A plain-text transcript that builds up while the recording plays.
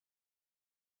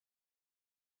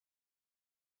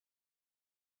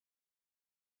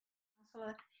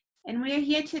Counselor, and we're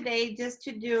here today just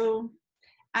to do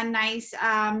a nice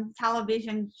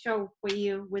television show for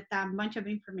you with a bunch of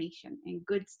information and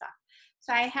good stuff.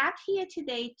 So I have here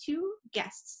today two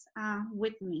guests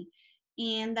with me,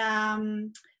 and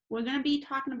we're going to be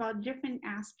talking about different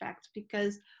aspects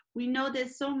because we know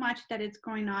there's so much that is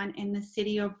going on in the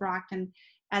city of Brockton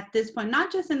at this point,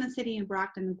 not just in the city of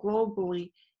Brockton,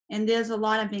 globally. And there's a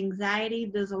lot of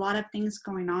anxiety, there's a lot of things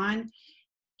going on.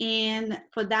 And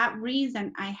for that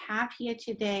reason, I have here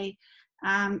today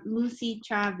Lucy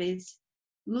Chaves.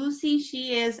 Lucy,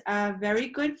 she is a very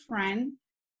good friend.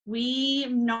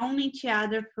 We've known each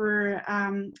other for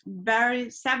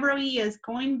several years,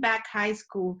 going back high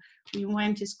school. We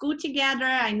went to school together.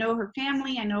 I know her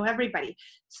family. I know everybody.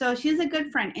 So she's a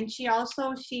good friend. And she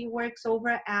works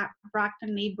over at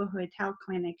Brockton Neighborhood Health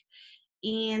Clinic.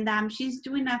 And she's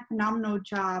doing a phenomenal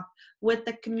job with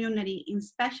the community,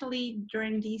 especially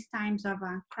during these times of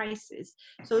crisis.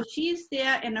 So she's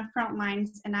there in the front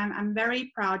lines, and I'm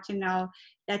very proud to know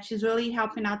that she's really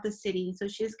helping out the city. So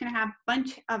she's going to have a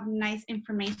bunch of nice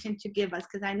information to give us,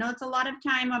 because I know it's a lot of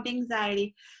time of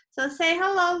anxiety. So say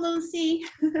hello, Lucy.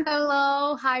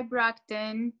 Hello. Hi,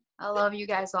 Brockton. I love you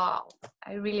guys all.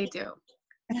 I really do.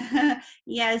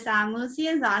 Yes, Lucy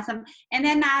is awesome. And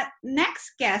then our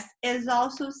next guest is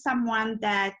also someone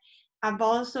that I've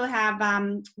also have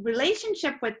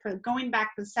relationship with for going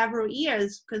back for several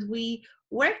years, because we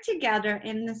worked together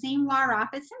in the same law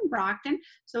office in Brockton.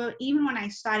 So even when I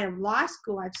started law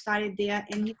school, I've started there,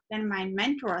 and he's been my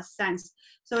mentor since.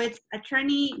 So it's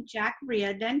attorney Jack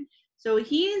Riordan. So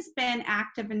he's been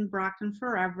active in Brockton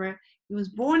forever. He was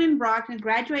born in Brockton,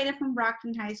 graduated from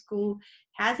Brockton High School,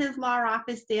 has his law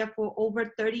office there for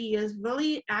over 30 years,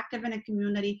 really active in the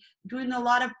community, doing a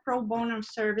lot of pro bono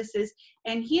services.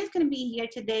 And he is going to be here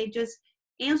today just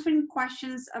answering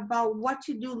questions about what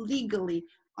to do legally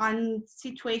on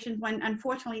situations when,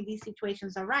 unfortunately, these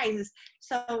situations arise.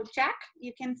 So, Jack,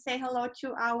 you can say hello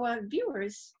to our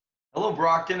viewers. Hello,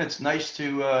 Brockton. It's nice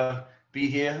to be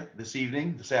here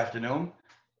this afternoon.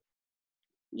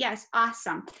 Yes,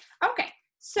 awesome. Okay,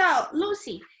 so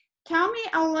Lucy, tell me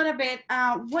a little bit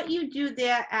what you do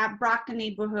there at Brockton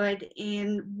Neighborhood,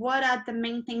 and what are the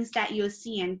main things that you're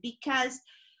seeing? Because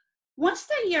once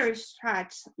the year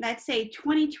starts, let's say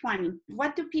 2020,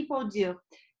 what do people do?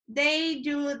 They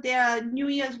do their New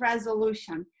Year's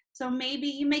resolution. So maybe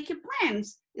you make your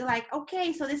plans. You're like,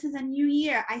 okay, so this is a new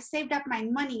year. I saved up my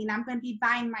money and I'm going to be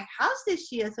buying my house this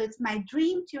year. So it's my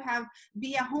dream to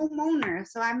be a homeowner.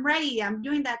 So I'm ready. I'm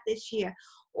doing that this year.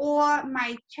 Or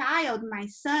my child, my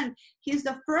son, he's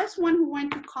the first one who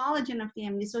went to college in a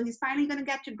family. So he's finally going to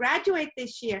get to graduate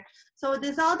this year. So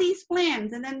there's all these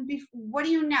plans. And then what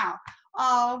do you know?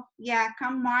 Oh, yeah,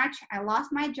 come March, I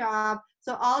lost my job.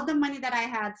 So all the money that I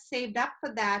had saved up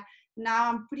for that, now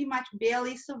I'm pretty much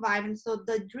barely surviving. So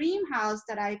the dream house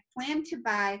that I plan to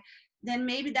buy, then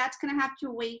maybe that's going to have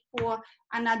to wait for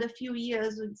another few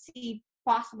years and see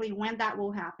possibly when that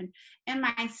will happen. And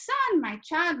my son, my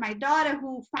child, my daughter,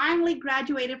 who finally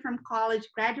graduated from college,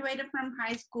 graduated from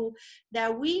high school,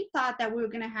 that we thought that we were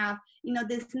going to have,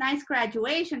 this nice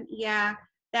graduation. Yeah,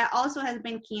 that also has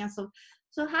been canceled.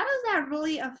 So how does that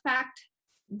really affect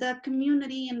the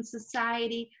community and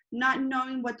society, not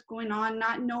knowing what's going on,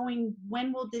 not knowing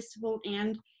when this will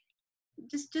end?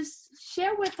 Just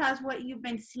share with us what you've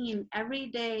been seeing every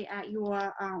day at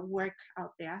your work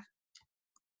out there.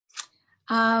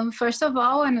 First of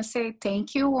all, I want to say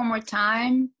thank you one more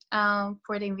time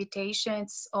for the invitation.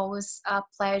 It's always a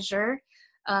pleasure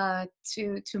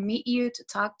to meet you, to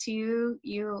talk to you.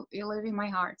 You live in my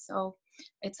heart, so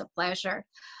it's a pleasure.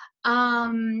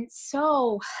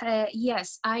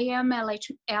 Yes, I am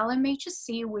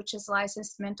LMHC, which is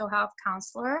licensed mental health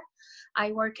counselor.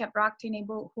 I work at Brockton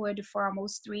Neighborhood for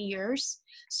almost 3 years.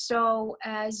 So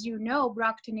as you know,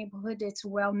 Brockton Neighborhood is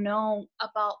well known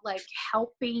about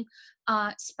helping,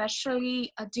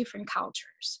 especially different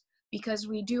cultures, because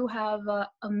we do have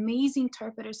amazing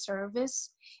interpreter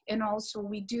service, and also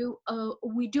we do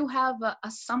have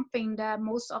something that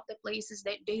most of the places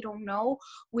that they don't know,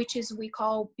 which is we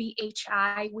call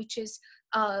BHI, which is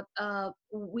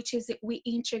we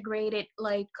integrated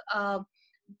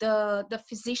the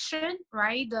physician,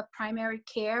 right, the primary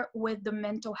care with the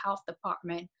mental health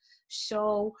department.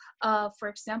 So for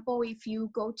example, if you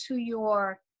go to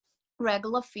your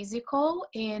regular physical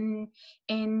and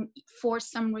for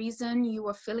some reason you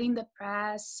are feeling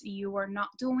depressed, you are not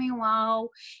doing well,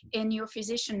 and your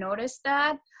physician noticed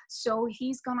that, So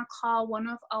he's gonna call one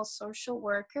of our social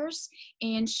workers,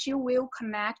 and she will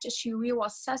connect, she will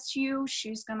assess you,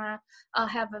 she's gonna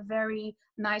have a very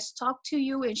nice talk to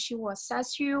you, and she will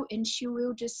assess you, and she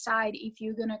will decide if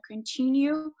you're gonna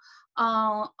continue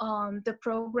the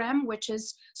program, which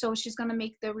is, so she's gonna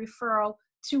make the referral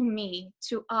to me,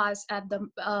 to us at the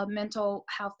mental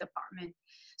health department.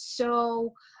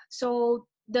 So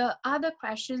the other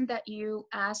question that you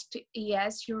asked,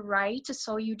 yes, you're right.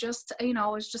 So you just, I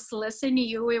was just listening to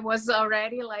you. It was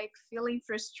already like feeling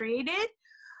frustrated.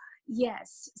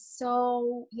 Yes.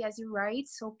 So yes, you're right.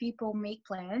 So people make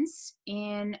plans,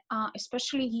 and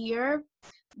especially here,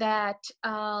 that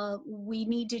we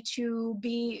needed to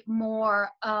be more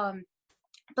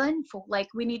planful. Like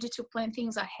we needed to plan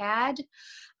things ahead.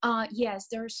 Yes,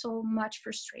 there's so much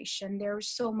frustration, there's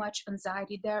so much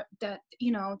anxiety there, that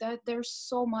there's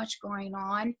so much going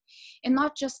on. And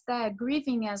not just that,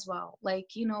 grieving as well. Like,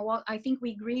 what I think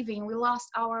we grieving, we lost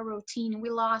our routine, we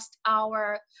lost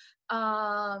our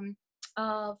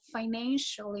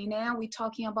financially. Now we're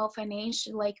talking about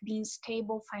financial, like being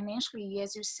stable financially,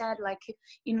 as you said. Like,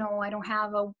 I don't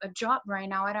have a job right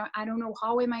now, I don't know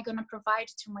how am I going to provide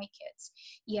to my kids.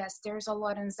 Yes, there's a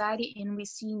lot of anxiety, and we're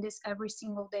seeing this every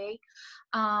single day.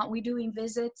 We're doing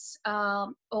visits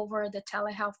over the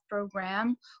telehealth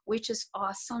program, which is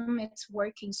awesome. It's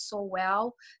working so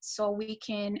well, so we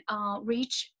can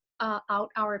reach out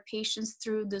our patients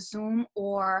through the Zoom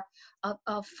or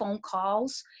phone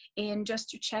calls, and just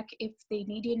to check if they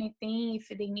need anything, if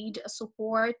they need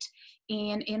support,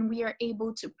 and we are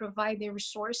able to provide the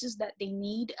resources that they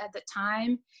need at the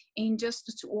time, and just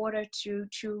to order to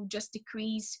just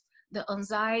decrease the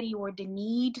anxiety or the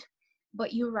need.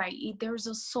 But you're right, there's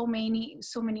so many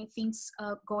things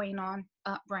going on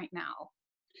right now.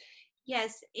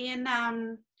 Yes,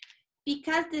 and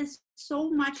because there's so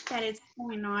much that is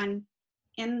going on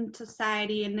in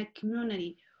society, in the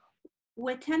community,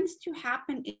 what tends to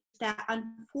happen is that,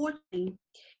 unfortunately,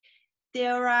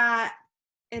 there are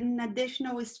an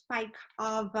additional spike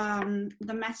of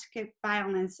domestic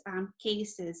violence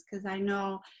cases, because I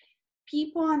know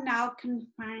people are now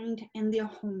confined in their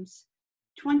homes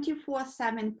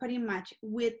 24/7, pretty much,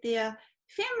 with their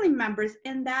family members,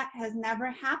 and that has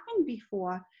never happened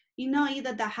before.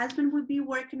 Either the husband would be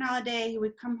working all day, he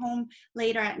would come home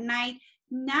later at night.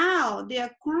 Now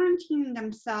they're quarantining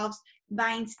themselves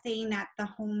by staying at the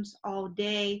homes all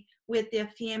day with their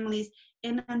families.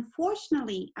 And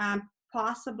unfortunately,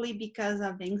 possibly because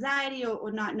of anxiety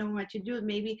or not knowing what to do,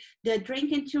 maybe they're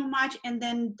drinking too much, and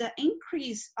then the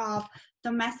increase of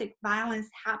domestic violence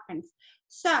happens.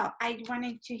 So I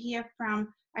wanted to hear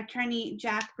from Attorney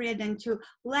Jack Riordan to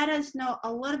let us know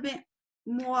a little bit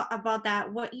more about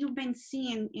that, what you've been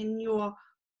seeing in your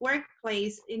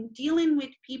workplace in dealing with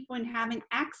people and having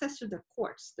access to the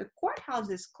courts. The courthouse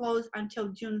is closed until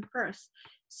June 1st.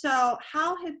 So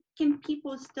how can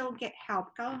people still get help?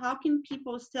 How can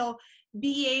people still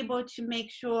be able to make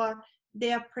sure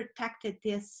they're protected,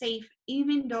 they're safe,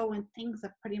 even though when things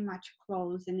are pretty much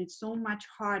closed and it's so much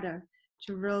harder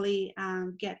to really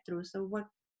get through? So what,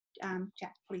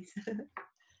 Jack, please.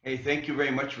 Hey, thank you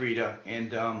very much, Rita.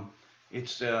 And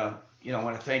it's, I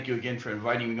want to thank you again for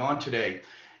inviting me on today.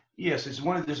 Yes, it's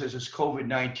one of this, as this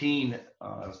COVID-19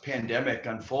 pandemic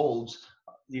unfolds,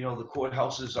 the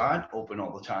courthouses aren't open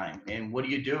all the time. And what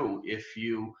do you do if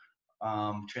you,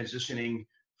 transitioning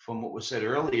from what was said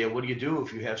earlier, what do you do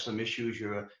if you have some issues,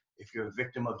 if you're a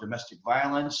victim of domestic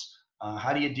violence?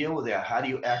 How do you deal with that? How do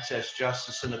you access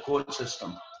justice in the court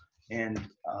system? And,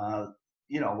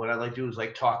 what I'd like to do is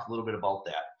talk a little bit about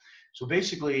that. So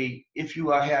basically, if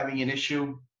you are having an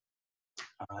issue,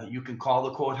 you can call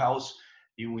the courthouse.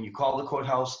 When you call the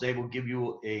courthouse, they will give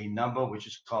you a number which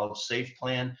is called Safe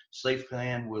Plan. Safe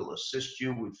Plan will assist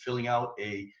you with filling out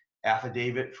a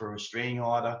affidavit for a restraining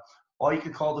order, or you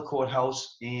can call the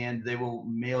courthouse and they will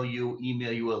email you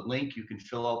a link. You can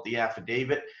fill out the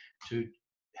affidavit to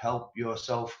help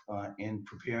yourself in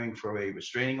preparing for a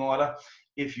restraining order.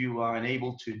 If you are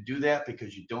unable to do that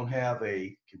because you don't have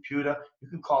a computer, you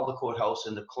can call the courthouse,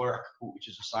 and the clerk, which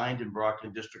is assigned in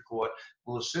Brockton District Court,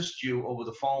 will assist you over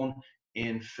the phone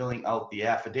in filling out the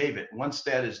affidavit. Once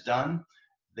that is done,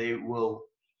 they will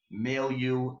mail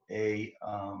you a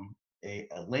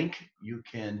link. You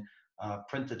can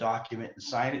print the document and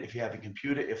sign it if you have a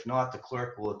computer. If not, the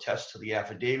clerk will attest to the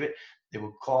affidavit. They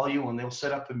will call you and they'll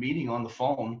set up a meeting on the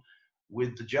phone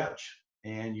with the judge.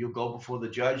 And you'll go before the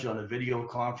judge on a video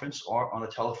conference or on a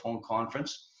telephone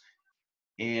conference.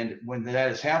 And when that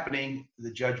is happening,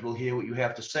 the judge will hear what you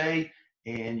have to say,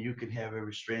 and you can have a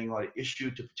restraining order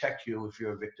issued to protect you if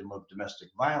you're a victim of domestic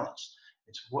violence.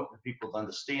 it's important for people to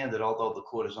understand that although the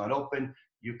court is not open,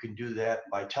 you can do that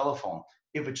by telephone.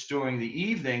 If it's during the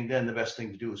evening, then the best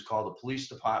thing to do is call the police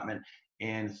department,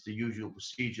 and it's the usual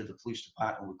procedure. The police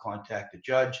department will contact the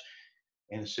judge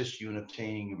and assist you in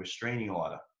obtaining a restraining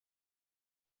order.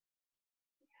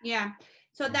 Yeah,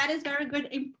 so that is very good,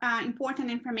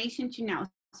 important information to know.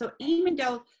 So even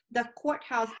though the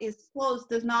courthouse is closed,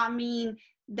 does not mean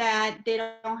that they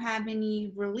don't have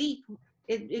any relief.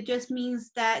 It just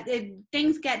means that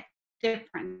things get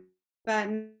different.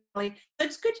 But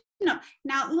it's good to know.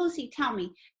 Now, Lucy, tell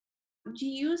me, do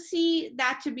you see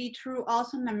that to be true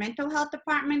also in the mental health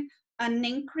department? An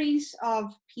increase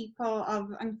of people,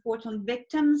 of unfortunate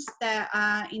victims that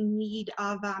are in need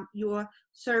of your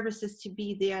services to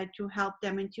be there to help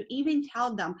them and to even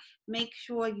tell them, make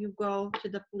sure you go to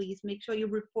the police, make sure you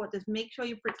report this, make sure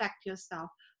you protect yourself.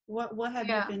 What have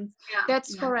you been?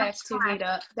 That's correct,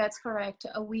 Rita. That's correct.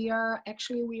 We are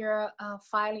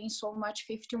filing so much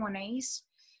 51As,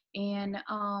 and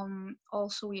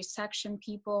also we section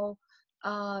people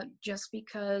just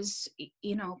because,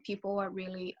 you know, people are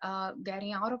really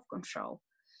getting out of control.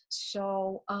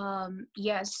 So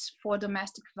yes, for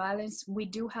domestic violence, we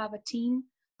do have a team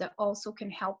that also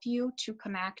can help you to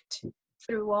connect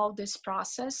through all this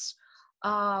process.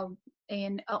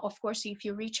 And of course, if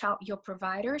you reach out your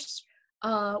providers,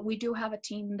 we do have a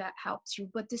team that helps you.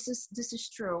 But this is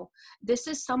true. This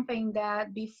is something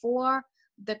that before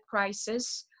the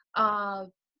crisis,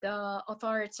 the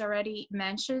authorities already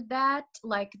mentioned that,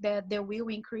 like, that they will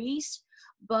increase,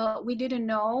 but we didn't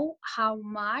know how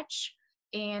much.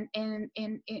 And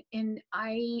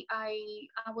I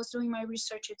was doing my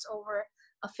research. It's over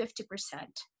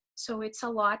 50%. So it's a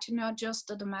lot, not just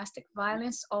the domestic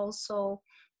violence, also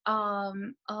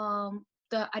the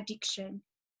addiction.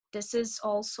 This is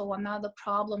also another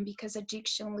problem because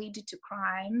addiction leads to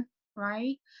crime,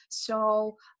 right?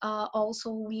 So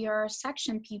also we are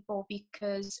section people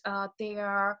because they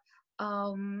are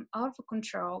out of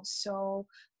control. So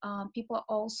people are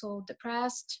also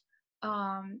depressed,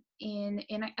 and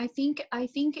I think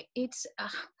it's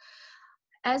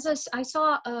as I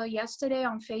saw yesterday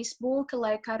on Facebook,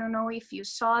 like, I don't know if you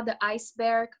saw the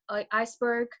iceberg,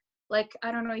 like,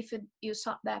 I don't know if you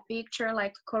saw that picture,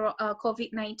 like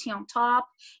COVID-19 on top,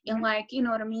 and like, you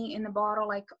know what I mean, in the bottle,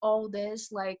 like all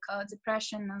this, like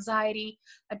depression, anxiety,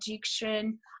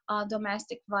 addiction,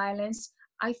 domestic violence.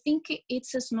 I think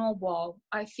it's a snowball.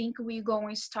 I think we're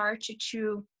going to start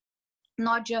to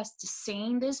not just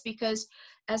seeing this, because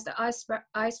as the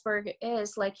iceberg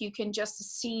is, like, you can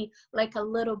just see like a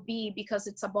little bit because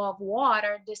it's above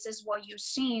water. This is what you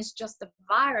see, is just the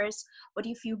virus. But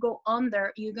if you go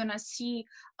under, you're gonna see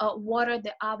what are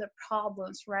the other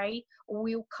problems, right,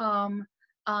 will come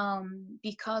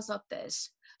because of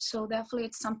this. So definitely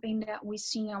it's something that we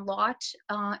see a lot,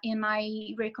 and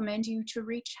I recommend you to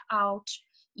reach out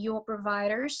your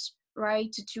providers,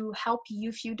 right, to help you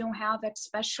if you don't have it,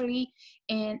 especially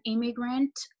in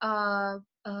immigrant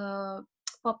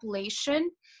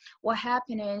population. What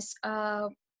happened is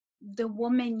the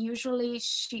woman usually,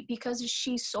 because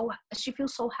she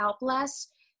feels so helpless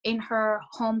in her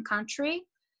home country,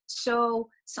 so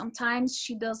sometimes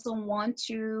she doesn't want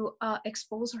to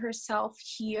expose herself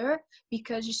here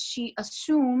because she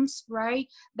assumes, right,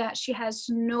 that she has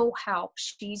no help,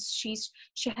 she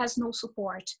has no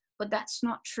support. But that's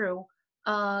not true.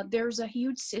 There's a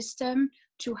huge system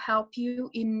to help you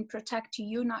in protect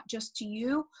you, not just to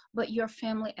you, but your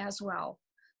family as well.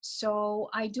 So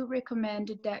I do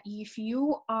recommend that if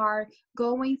you are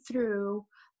going through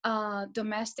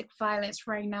domestic violence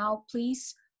right now,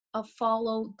 please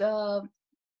follow the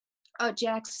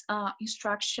Jack's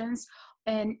instructions.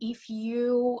 And if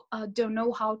you don't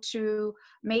know how to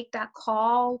make that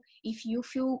call, if you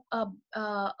feel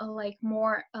like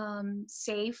more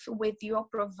safe with your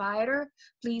provider,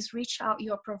 please reach out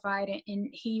your provider and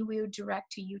he will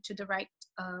direct you to the right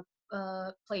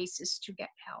places to get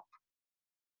help.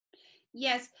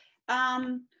 Yes.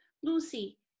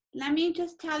 Lucy, let me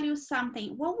just tell you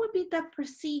something. What would be the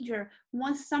procedure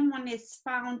once someone is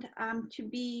found to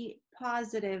be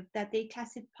positive, that they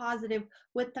tested positive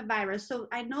with the virus? So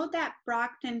I know that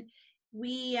Brockton,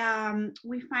 we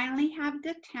finally have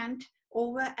the tent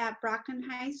over at Brockton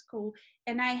High School,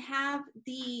 and I have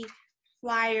the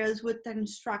flyers with the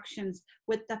instructions,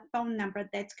 with the phone number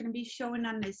that's going to be showing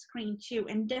on the screen too,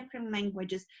 in different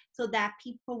languages, so that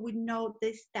people would know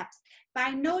the steps. But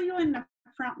I know you're in the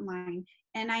front line,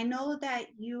 and I know that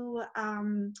you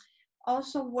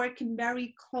also working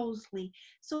very closely.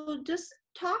 So just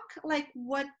talk like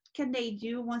what can they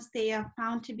do once they are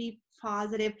found to be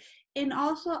positive, and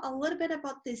also a little bit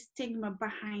about the stigma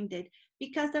behind it,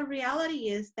 because the reality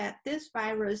is that this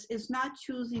virus is not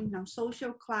choosing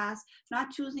social class, not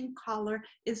choosing color,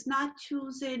 is not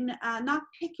choosing, not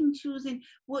picking, choosing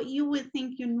what you would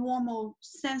think your normal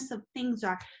sense of things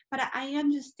are. But I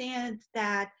understand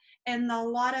that in a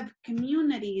lot of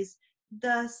communities,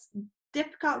 the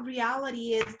difficult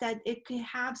reality is that it could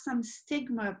have some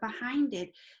stigma behind it.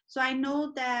 So I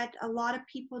know that a lot of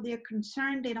people, they're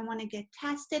concerned, they don't want to get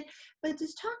tested, but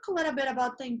just talk a little bit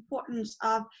about the importance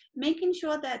of making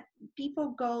sure that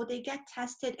people go, they get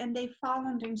tested, and they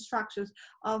follow the instructions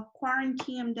of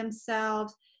quarantining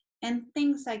themselves and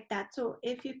things like that. So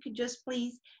if you could just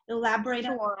please elaborate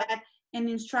on Sure. that and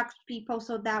instruct people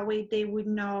so that way they would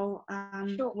know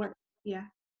Sure. what, yeah.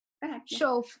 Go ahead, yeah.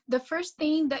 So the first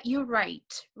thing that you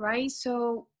write, right?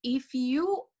 So if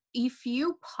you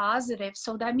positive,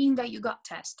 so that means that you got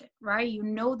tested, right? You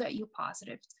know that you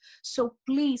positive. So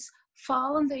please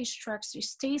follow the instructions.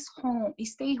 Stay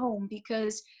home,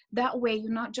 because that way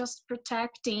you're not just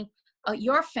protecting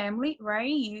your family,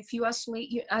 right? If you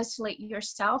isolate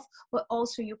yourself, but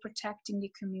also you're protecting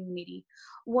the community.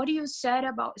 What you said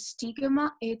about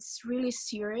stigma, it's really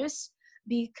serious,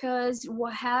 because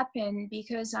what happened,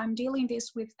 because I'm dealing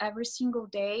this with every single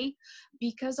day,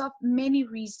 because of many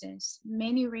reasons.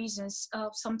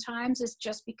 Sometimes it's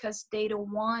just because they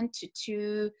don't want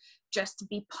to just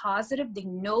be positive. They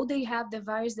know they have the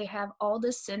virus, they have all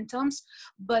the symptoms,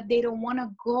 but they don't want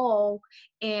to go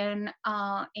and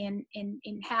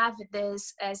have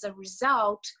this as a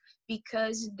result,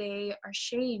 because they are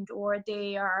ashamed, or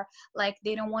they are like,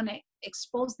 they don't want to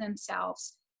expose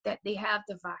themselves that they have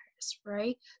the virus,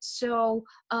 right? So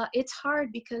it's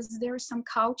hard, because there are some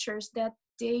cultures that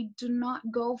they do not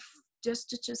go just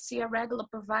to see a regular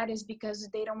providers, because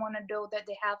they don't want to know that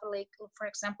they have, like, for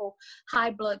example,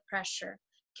 high blood pressure.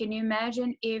 Can you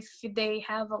imagine if they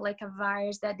have like a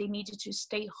virus that they needed to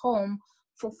stay home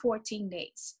for 14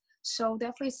 days? So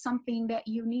definitely something that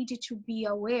you needed to be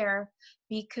aware,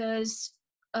 because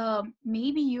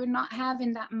maybe you're not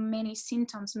having that many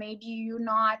symptoms, maybe you're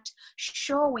not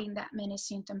showing that many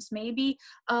symptoms, maybe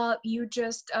you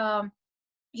just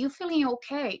you're feeling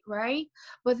okay, right?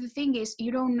 But the thing is,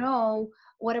 you don't know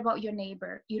what about your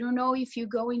neighbor. You don't know if you're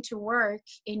going to work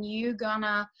and you're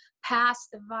gonna pass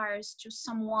the virus to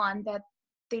someone that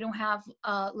they don't have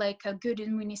like a good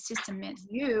immune system as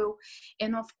you,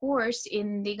 and of course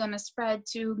they're gonna spread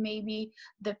to maybe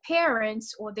the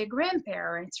parents or the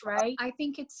grandparents, right? I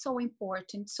think it's so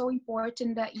important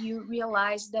that you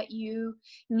realize that you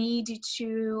need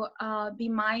to be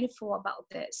mindful about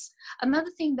this.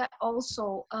 Another thing that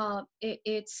also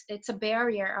it's a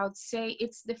barrier, I would say,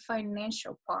 it's the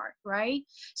financial part, right?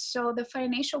 So the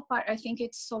financial part, I think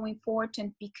it's so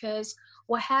important, because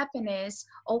what happened is,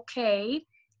 okay,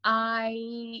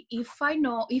 if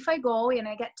I go and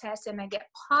I get tested and I get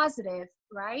positive,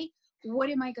 right? What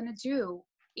am I gonna do?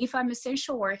 If I'm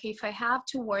essential work, if I have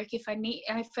to work, if I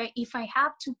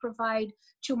have to provide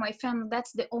to my family,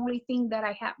 that's the only thing that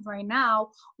I have right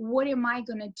now. What am I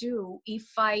gonna do if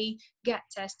I get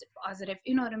tested positive?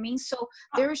 You know what I mean? So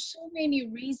there are so many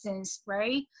reasons,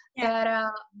 right?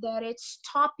 Yeah. That it's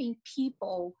stopping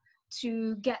people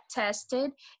to get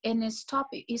tested, and it's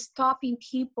stopping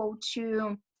people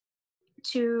to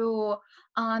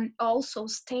also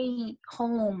staying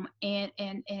home and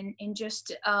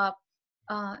just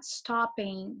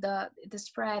stopping the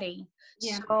spreading.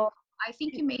 Yeah. So I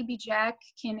think maybe Jack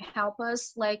can help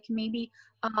us, like maybe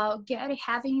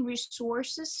having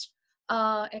resources,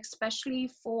 especially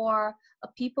for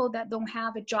people that don't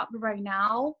have a job right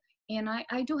now. And I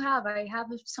have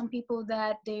some people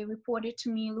that they reported to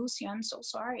me, Lucy, I'm so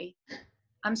sorry,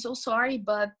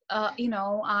 but I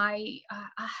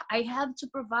have to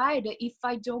provide. If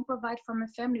I don't provide for my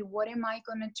family, what am I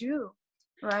gonna do,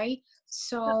 right?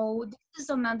 So this is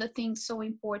another thing so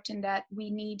important that we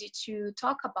need to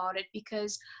talk about it,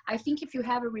 because I think if you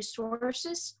have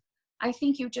resources, I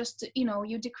think you just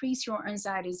you decrease your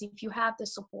anxieties if you have the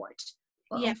support.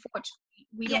 But Yeah. unfortunately,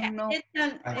 we Yeah, don't know. it's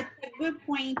a good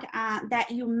point that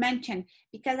you mentioned,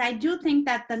 because I do think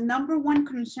that the number one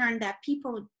concern that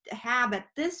people have at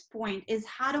this point is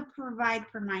how to provide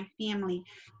for my family.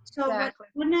 So what Exactly.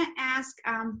 I'm going to ask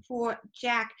for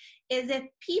Jack is, if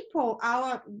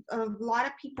a lot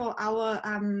of people,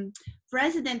 our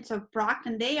residents of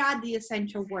Brockton, they are the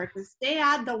essential workers. They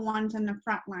are the ones on the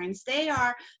front lines. They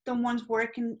are the ones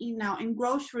working, in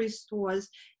grocery stores.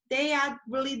 They are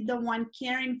really the one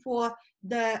caring for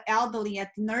the elderly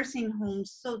at the nursing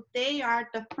homes. So they are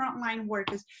the frontline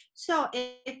workers. So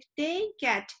if they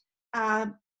get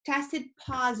tested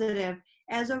positive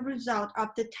as a result of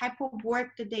the type of work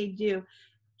that they do,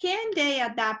 can they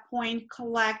at that point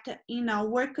collect,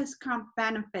 workers' comp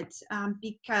benefits,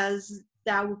 because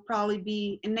that would probably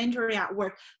be an injury at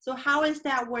work? So how is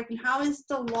that working? How is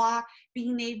the law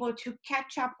being able to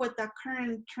catch up with the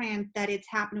current trend that it's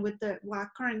happening with the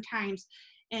current times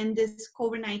and this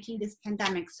COVID-19, this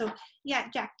pandemic? So yeah,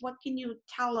 Jack, what can you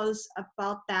tell us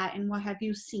about that and what have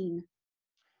you seen?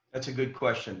 That's a good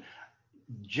question.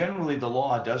 Generally, the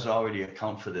law does already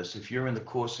account for this. If you're in the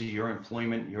course of your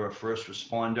employment, you're a first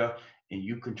responder, and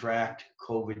you contract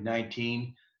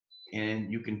COVID-19, and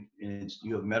you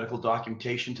have medical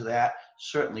documentation to that,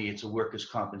 certainly it's a workers'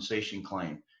 compensation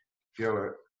claim. If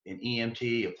you're an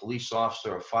EMT, a police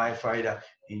officer, a firefighter,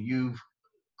 and you've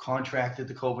contracted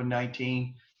the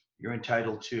COVID-19, you're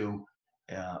entitled to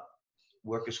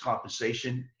workers'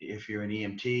 compensation. If you're an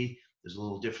EMT, there's a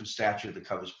little different statute that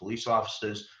covers police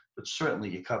officers, but certainly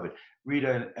you're covered.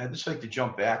 Rita, I'd just like to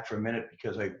jump back for a minute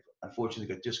because I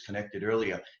unfortunately got disconnected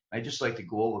earlier. I'd just like to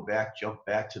jump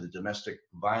back to the domestic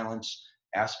violence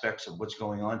aspects of what's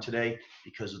going on today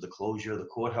because of the closure of the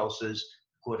courthouses.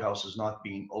 Courthouses not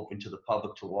being open to the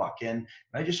public to walk in. And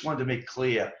I just wanted to make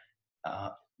clear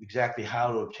exactly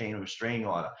how to obtain a restraining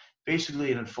order.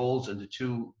 Basically, it unfolds into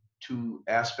two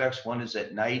aspects. One is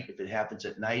at night. If it happens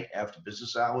at night after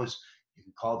business hours, you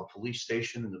can call the police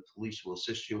station and the police will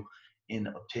assist you in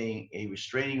obtaining a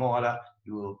restraining order.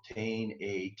 You will obtain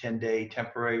a 10-day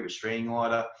temporary restraining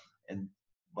order and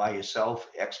by yourself,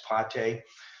 ex parte.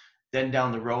 Then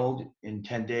down the road in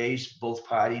 10 days, both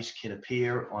parties can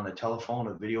appear on a telephone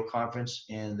or video conference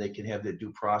and they can have their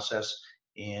due process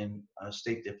and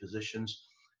state their positions.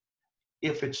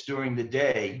 If it's during the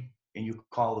day and you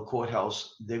call the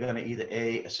courthouse, they're going to either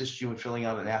A, assist you in filling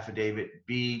out an affidavit,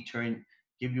 B,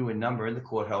 give you a number in the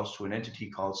courthouse to an entity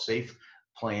called Safe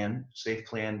Plan. Safe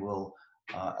Plan will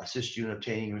assist you in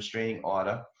obtaining a restraining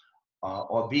order.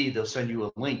 Or B, they'll send you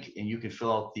a link and you can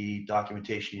fill out the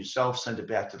documentation yourself, send it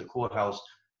back to the courthouse.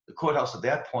 The courthouse at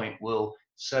that point will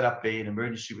set up an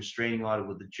emergency restraining order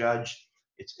with the judge.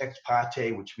 It's ex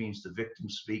parte, which means the victim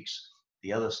speaks.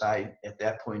 The other side at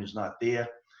that point is not there.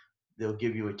 They'll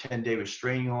give you a 10-day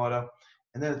restraining order.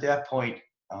 And then at that point,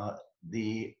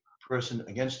 the person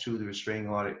against who the restraining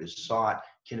order is sought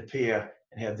can appear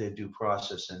and have their due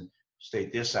process and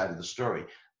state their side of the story.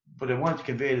 But I want to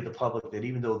convey to the public that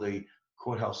even though the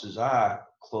courthouses are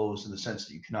closed in the sense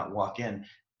that you cannot walk in,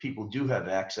 people do have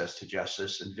access to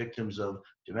justice, and victims of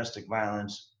domestic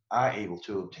violence are able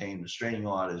to obtain restraining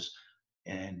orders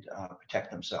and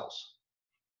protect themselves.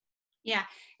 Yeah,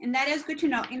 and that is good to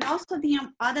know. And also the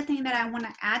other thing that I want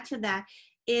to add to that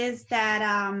is that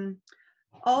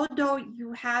although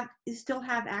you still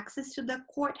have access to the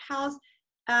courthouse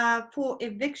for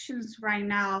evictions right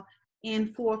now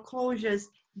and foreclosures,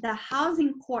 the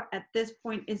housing court at this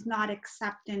point is not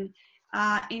accepting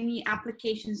any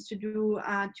applications to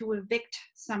evict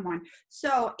someone.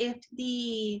 So if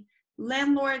the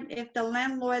landlord,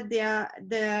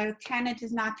 the tenant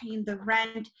is not paying the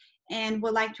rent and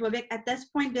would like to evict, at this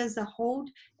point there's a hold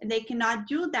and they cannot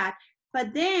do that.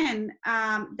 But then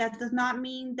that does not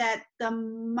mean that the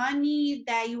money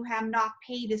that you have not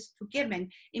paid is forgiven.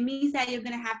 It means that you're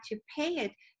going to have to pay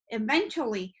it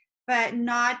eventually, but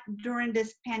not during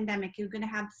this pandemic. You're going to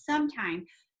have some time.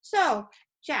 So,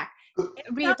 Jack.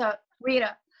 Rita,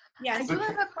 yes. I do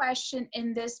have a question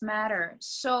in this matter.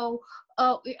 So,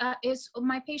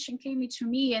 my patient came to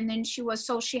me, and then she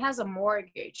has a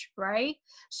mortgage, right?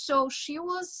 So she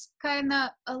was kind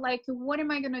of like, what am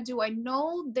I gonna do? I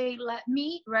know they let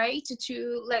me, right,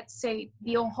 to let's say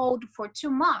be on hold for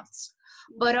 2 months,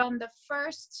 but on the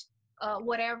first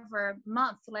whatever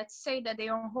month, let's say that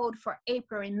they're on hold for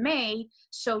April and May,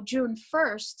 so June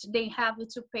 1st they have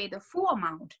to pay the full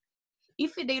amount.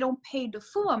 If they don't pay the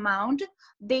full amount,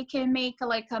 they can make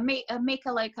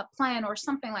a plan or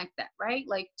something like that, right?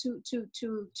 Like to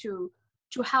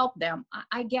help them.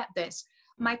 I get this.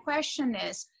 My question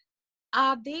is,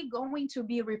 are they going to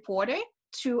be reported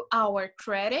to our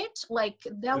credit? Like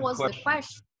that Good was question. The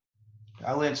question.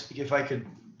 I'll answer if I could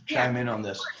chime in on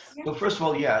this. So first of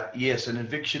all, yes, an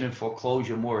eviction and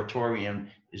foreclosure moratorium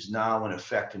is now in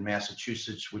effect in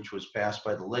Massachusetts, which was passed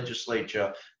by the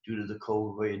legislature due to the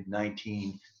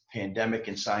COVID-19 pandemic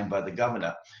and signed by the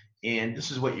governor. And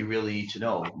this is what you really need to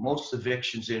know. Most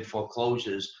evictions and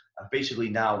foreclosures are basically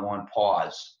now on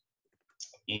pause.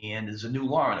 And there's a new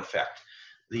law in effect.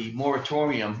 The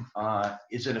moratorium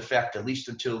is in effect at least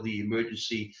until the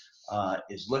emergency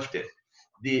is lifted.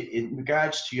 In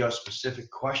regards to your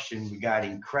specific question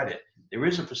regarding credit, there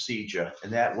is a procedure,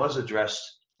 and that was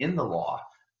addressed in the law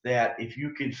that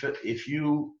if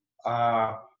you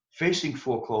are facing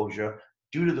foreclosure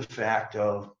due to the fact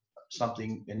of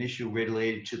an issue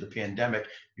related to the pandemic,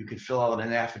 you can fill out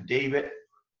an affidavit.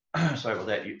 Sorry about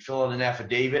that. You fill out an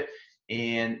affidavit,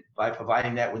 and by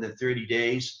providing that within 30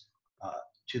 days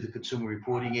to the consumer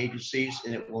reporting agencies,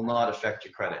 and it will not affect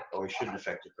your credit, or it shouldn't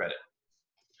affect your credit.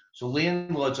 So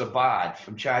landlords are barred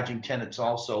from charging tenants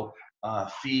also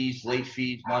fees, late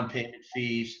fees, non-payment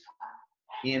fees,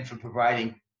 and for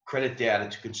providing credit data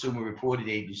to consumer reporting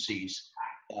agencies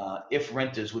if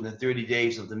renters within 30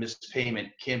 days of the missed payment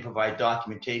can provide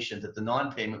documentation that the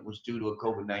non-payment was due to a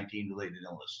COVID-19 related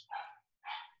illness.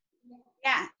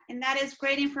 Yeah, and that is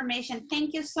great information.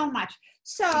 Thank you so much.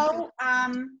 So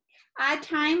at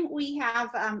time we have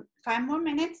 5 more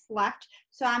minutes left.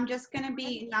 So I'm just gonna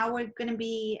be, now we're gonna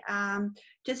be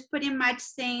just pretty much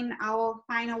saying our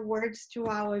final words to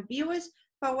our viewers.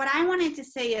 But what I wanted to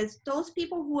say is those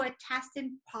people who are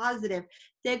testing positive,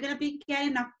 they're gonna be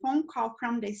getting a phone call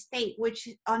from the state, which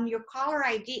on your caller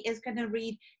ID is gonna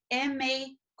read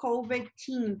MA COVID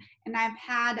team. And I've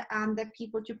had the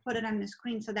people to put it on the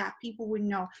screen so that people would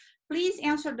know. Please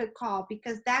answer the call,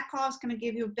 because that call is going to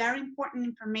give you very important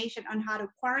information on how to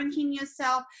quarantine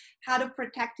yourself, how to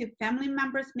protect your family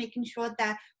members, making sure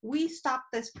that we stop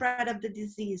the spread of the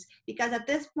disease, because at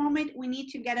this moment we need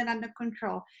to get it under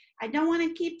control. I don't want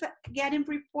to keep getting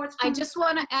reports. I just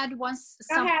want to add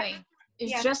something.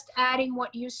 It's Yes. just adding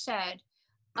what you said.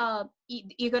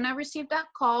 You're gonna receive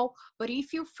that call, but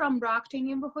if you're from Brockton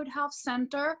Neighborhood Health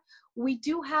Center, we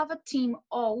do have a team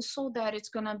also that is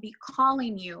gonna be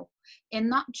calling you, and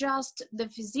not just the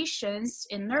physicians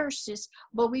and nurses,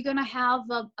 but we're gonna have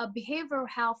a behavioral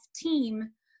health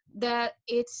team that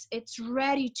it's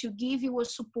ready to give you a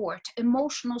support,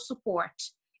 emotional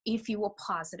support, if you are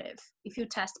positive, if you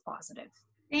test positive.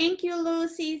 Thank you,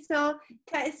 Lucy. So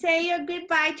say your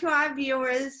goodbye to our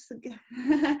viewers.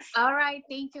 All right,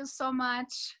 thank you so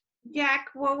much. Jack,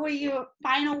 what were your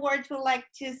final words would like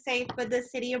to say for the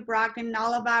city of Brockton and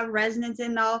all of our residents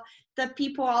and all the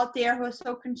people out there who are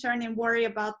so concerned and worry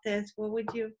about this? What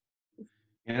would you?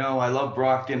 You know, I love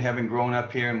Brockton, having grown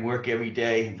up here and work every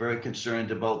day. I'm very concerned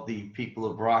about the people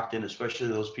of Brockton, especially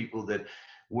those people that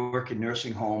work in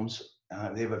nursing homes.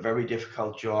 They have a very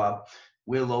difficult job.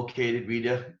 We're located,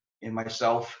 Rita and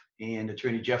myself and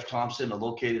Attorney Jeff Thompson are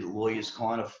located at Lawyers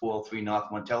Corner, 403 North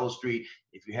Montello Street.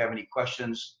 If you have any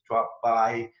questions, drop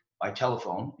by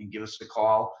telephone and give us a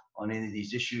call on any of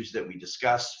these issues that we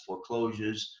discussed,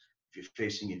 foreclosures, if you're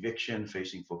facing eviction,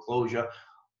 facing foreclosure,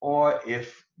 or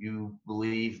if you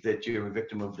believe that you're a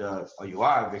victim of or you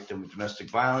are a victim of domestic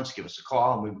violence, give us a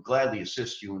call and we would gladly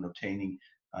assist you in obtaining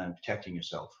and protecting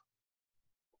yourself.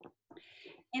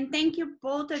 And thank you,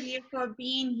 both of you, for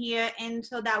being here. And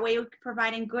so that way we're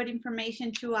providing good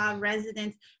information to our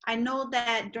residents. I know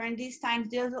that during these times,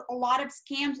 there's a lot of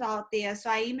scams out there. So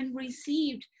I even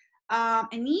received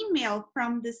an email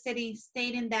from the city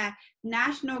stating that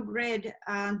National Grid,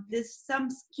 there's some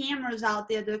scammers out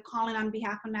there that are calling on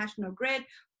behalf of National Grid,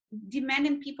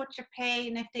 demanding people to pay,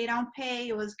 and if they don't pay,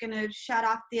 it was going to shut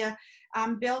off their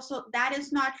bill. So that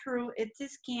is not true. It's a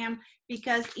scam,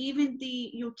 because even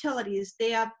the utilities,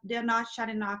 they're not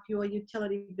shutting off your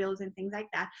utility bills and things like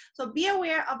that. So be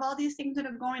aware of all these things that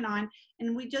are going on,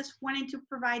 and we just wanted to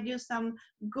provide you some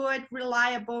good,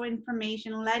 reliable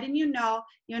information, letting you know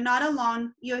you're not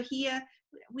alone. You're here.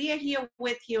 We are here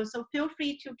with you. So feel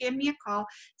free to give me a call,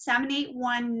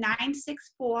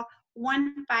 781-964-1567.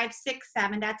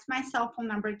 That's my cell phone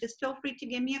number. Just feel free to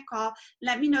give me a call.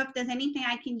 Let me know if there's anything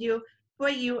I can do for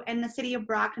you in the city of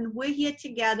Brockton. We're here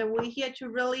together. We're here to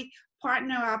really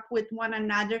partner up with one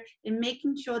another in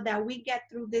making sure that we get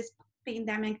through this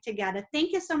pandemic together.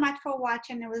 Thank you so much for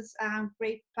watching. It was a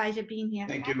great pleasure being here.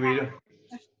 Thank you, Rita.